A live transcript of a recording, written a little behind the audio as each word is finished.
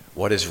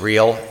what is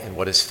real and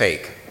what is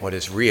fake, what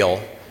is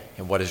real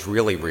and what is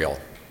really real.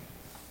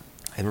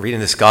 In reading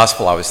this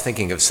gospel, I was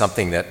thinking of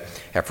something that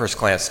at first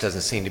glance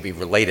doesn't seem to be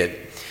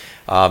related.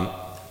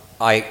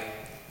 I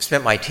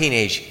spent my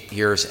teenage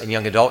years and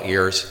young adult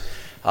years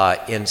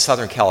in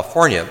Southern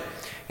California,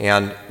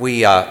 and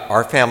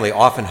our family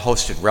often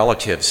hosted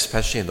relatives,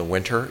 especially in the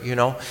winter,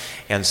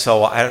 and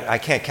so I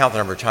can't count the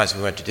number of times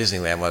we went to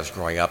Disneyland when I was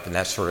growing up and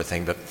that sort of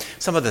thing, but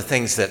some of the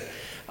things that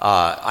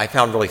I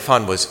found really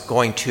fun was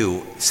going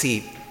to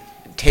see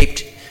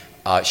taped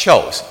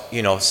shows.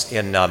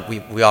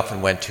 We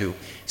often went to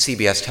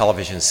CBS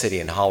Television City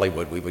in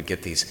Hollywood. We would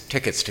get these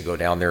tickets to go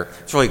down there.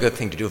 It's a really good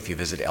thing to do if you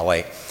visit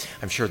LA.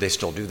 I'm sure they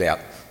still do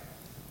that.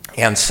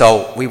 And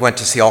so we went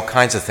to see all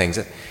kinds of things.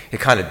 It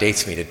kind of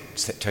dates me to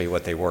tell you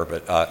what they were,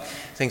 but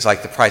things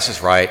like The Price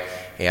is Right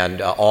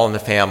and All in the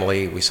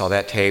Family. We saw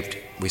that taped.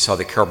 We saw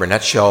the Carol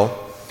Burnett Show,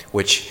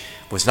 which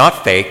was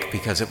not fake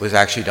because it was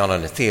actually done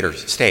on a theater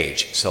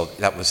stage. So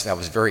that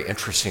was very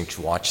interesting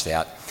to watch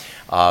that.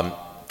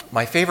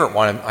 My favorite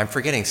one, I'm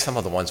forgetting some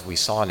of the ones we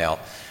saw now,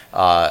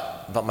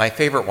 but my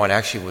favorite one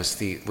actually was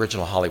the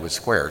original Hollywood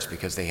Squares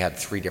because they had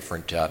 3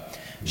 different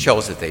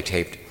shows that they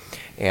taped.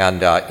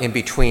 And in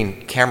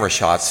between camera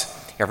shots,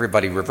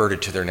 everybody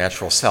reverted to their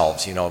natural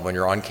selves. When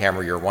you're on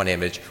camera, you're one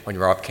image. When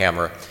you're off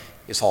camera,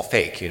 it's all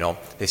fake.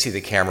 They see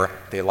the camera,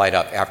 they light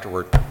up.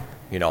 Afterward,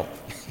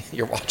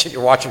 you're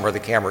watching where the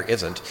camera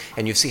isn't,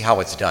 and you see how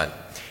it's done.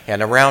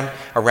 And around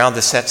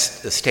the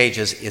sets, the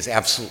stages is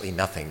absolutely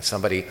nothing.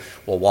 Somebody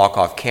will walk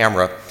off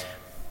camera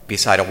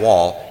beside a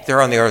wall.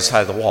 They're on the other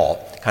side of the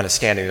wall, kind of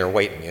standing there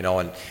waiting,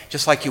 and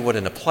just like you would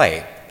in a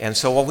play. And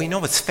so while we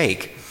know it's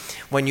fake,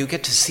 when you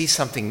get to see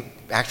something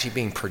actually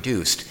being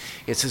produced,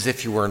 it's as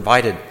if you were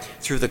invited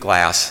through the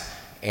glass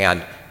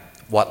and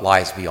what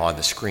lies beyond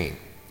the screen.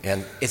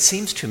 And it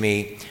seems to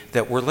me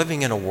that we're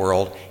living in a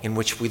world in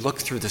which we look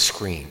through the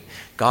screen.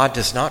 God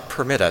does not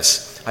permit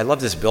us. I love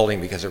this building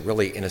because it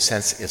really, in a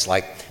sense, is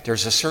like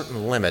there's a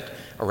certain limit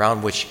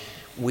around which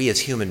we as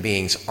human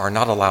beings are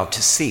not allowed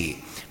to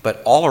see.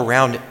 But all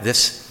around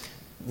this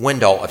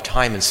window of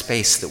time and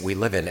space that we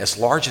live in, as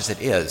large as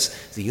it is,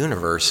 the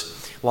universe,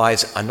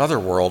 lies another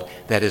world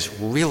that is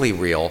really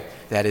real,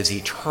 that is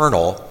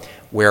eternal,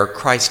 where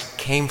Christ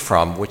came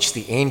from, which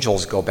the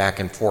angels go back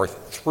and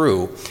forth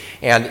through.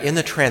 And in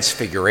the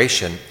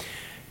Transfiguration,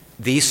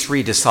 these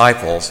 3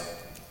 disciples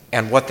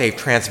and what they've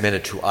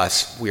transmitted to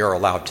us, we are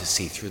allowed to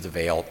see through the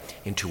veil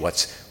into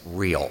what's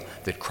real,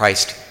 that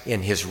Christ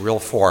in his real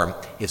form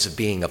is a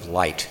being of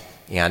light.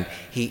 And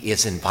he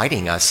is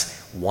inviting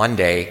us one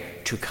day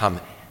to come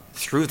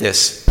through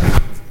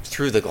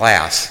the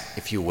glass,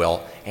 if you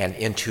will, and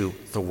into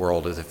the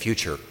world of the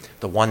future,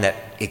 the one that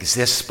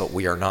exists but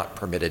we are not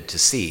permitted to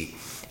see.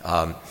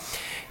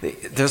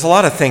 There's a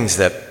lot of things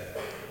that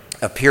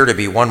appear to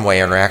be one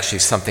way and are actually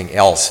something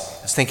else.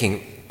 I was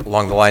thinking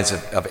along the lines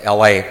of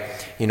LA,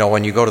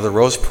 when you go to the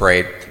Rose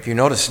Parade, if you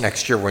notice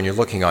next year when you're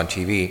looking on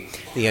TV,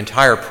 the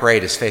entire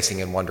parade is facing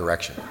in one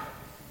direction.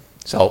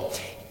 So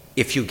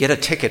if you get a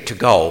ticket to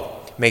go,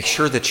 make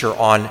sure that you're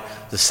on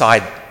the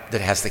side that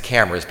has the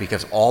cameras,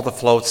 because all the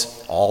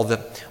floats, all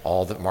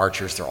the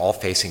marchers, they're all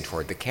facing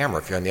toward the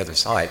camera. If you're on the other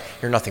side,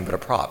 you're nothing but a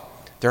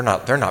prop. They're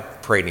not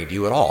parading to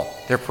you at all.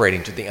 They're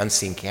parading to the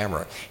unseen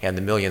camera and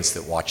the millions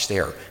that watch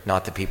there,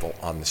 not the people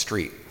on the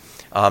street.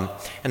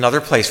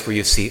 Another place where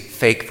you see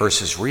fake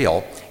versus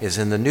real is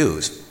in the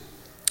news.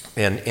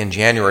 In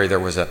January, there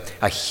was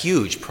a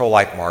huge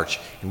pro-life march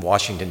in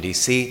Washington,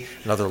 D.C.,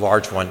 another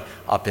large one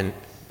up in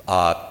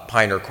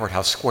Pioneer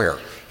Courthouse Square.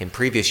 In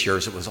previous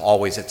years, it was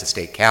always at the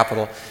state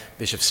capitol.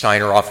 Bishop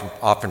Steiner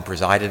often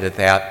presided at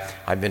that.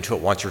 I've been to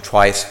it once or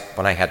twice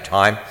when I had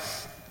time.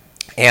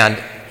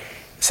 And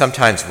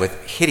sometimes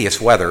with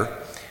hideous weather,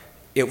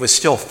 it was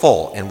still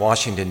full in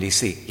Washington,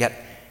 D.C. Yet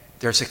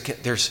there's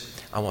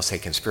I won't say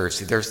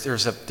conspiracy.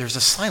 There's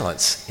a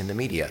silence in the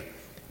media.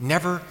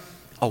 Never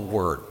a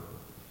word.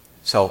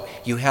 So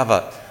you have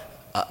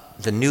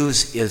the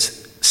news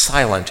is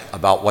silent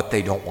about what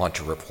they don't want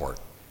to report.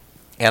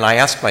 And I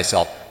ask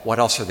myself, what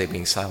else are they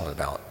being silent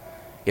about?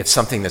 If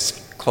something that's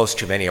close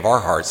to many of our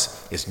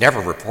hearts is never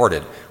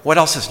reported, what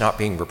else is not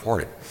being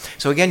reported?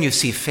 So again, you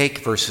see fake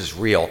versus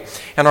real.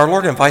 And our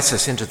Lord invites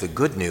us into the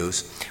good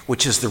news,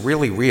 which is the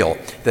really real,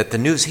 that the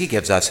news he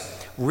gives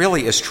us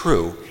really is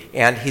true,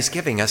 and he's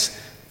giving us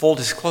full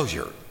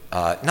disclosure.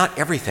 Not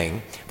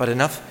everything, but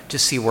enough to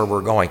see where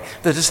we're going.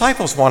 The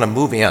disciples want to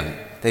move in.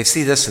 They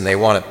see this and they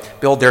want to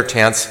build their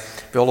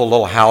tents, build a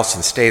little house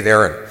and stay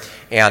there,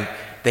 and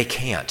they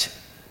can't,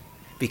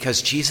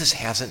 because Jesus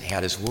hasn't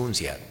had his wounds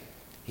yet.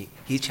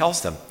 He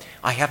tells them,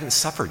 I haven't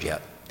suffered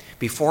yet.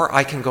 Before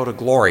I can go to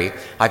glory,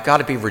 I've got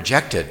to be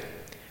rejected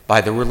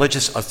by the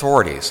religious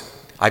authorities.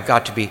 I've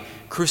got to be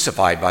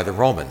crucified by the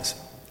Romans.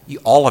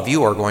 All of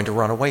you are going to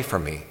run away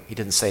from me. He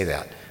didn't say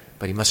that,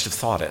 but he must have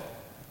thought it.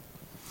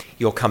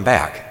 You'll come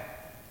back,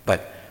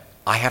 but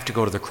I have to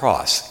go to the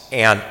cross.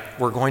 And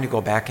we're going to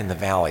go back in the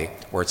valley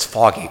where it's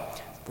foggy.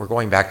 We're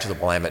going back to the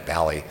Willamette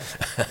Valley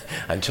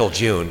until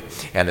June,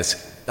 and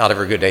it's not a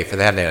very good day for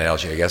that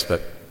analogy, I guess,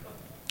 but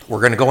We're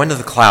going to go into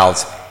the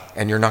clouds,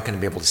 and you're not going to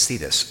be able to see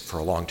this for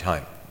a long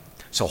time.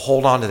 So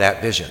hold on to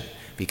that vision,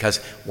 because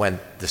when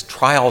the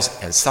trials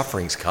and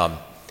sufferings come,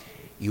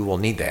 you will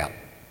need that.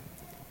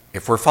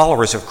 If we're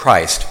followers of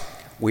Christ,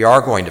 we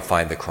are going to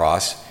find the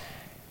cross.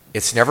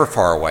 It's never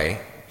far away.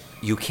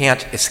 You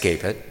can't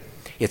escape it.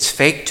 It's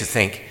fake to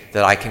think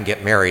that I can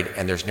get married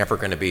and there's never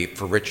going to be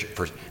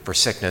for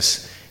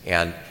sickness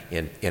and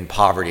in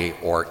poverty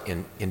or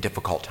in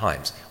difficult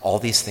times. All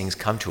these things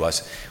come to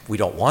us. We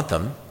don't want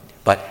them,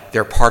 but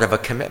they're part of a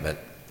commitment.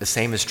 The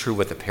same is true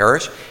with the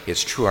parish.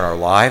 It's true in our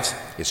lives.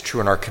 It's true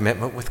in our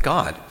commitment with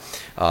God.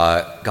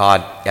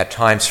 God at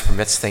times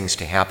permits things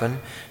to happen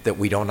that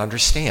we don't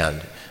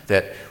understand,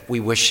 that we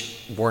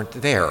wish weren't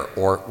there,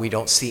 or we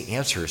don't see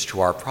answers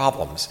to our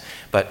problems.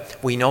 But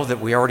we know that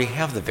we already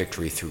have the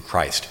victory through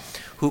Christ.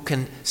 Who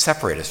can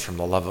separate us from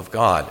the love of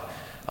God,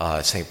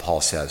 St. Paul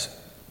says.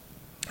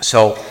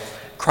 So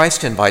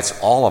Christ invites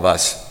all of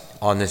us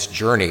on this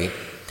journey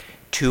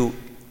to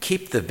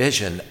keep the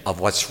vision of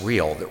what's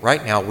real. That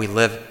right now we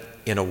live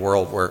in a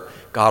world where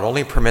God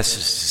only permits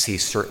us to see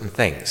certain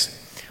things,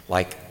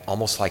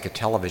 almost like a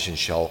television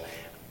show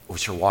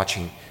which you're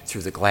watching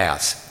through the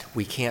glass.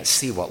 We can't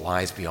see what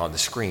lies beyond the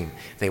screen.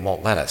 They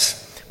won't let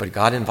us. But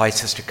God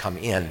invites us to come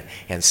in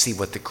and see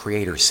what the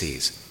Creator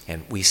sees.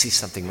 And we see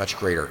something much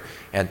greater.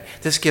 And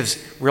this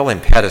gives real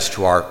impetus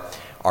to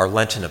our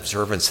Lenten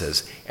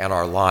observances and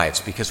our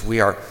lives, because we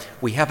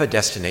have a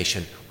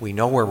destination. We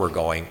know where we're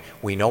going.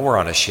 We know we're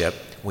on a ship.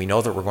 We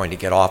know that we're going to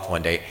get off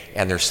one day,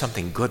 and there's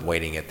something good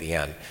waiting at the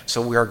end.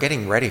 So we are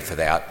getting ready for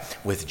that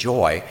with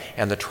joy,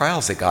 and the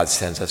trials that God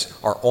sends us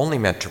are only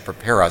meant to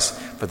prepare us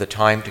for the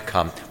time to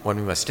come when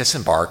we must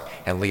disembark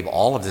and leave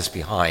all of this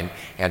behind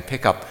and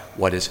pick up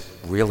what is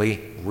really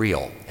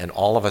real. And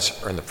all of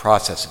us are in the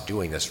process of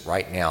doing this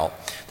right now.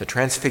 The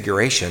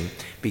Transfiguration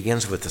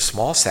begins with the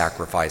small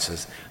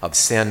sacrifices of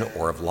sin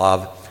or of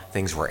love,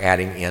 things we're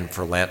adding in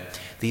for Lent.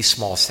 These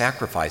small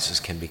sacrifices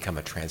can become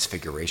a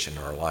transfiguration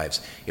in our lives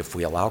if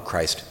we allow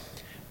Christ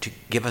to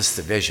give us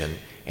the vision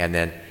and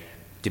then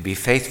to be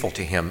faithful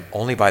to him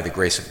only by the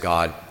grace of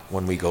God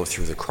when we go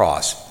through the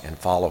cross and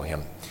follow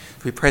him.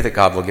 We pray that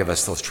God will give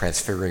us those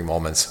transfiguring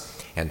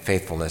moments and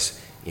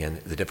faithfulness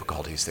in the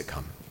difficulties that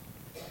come.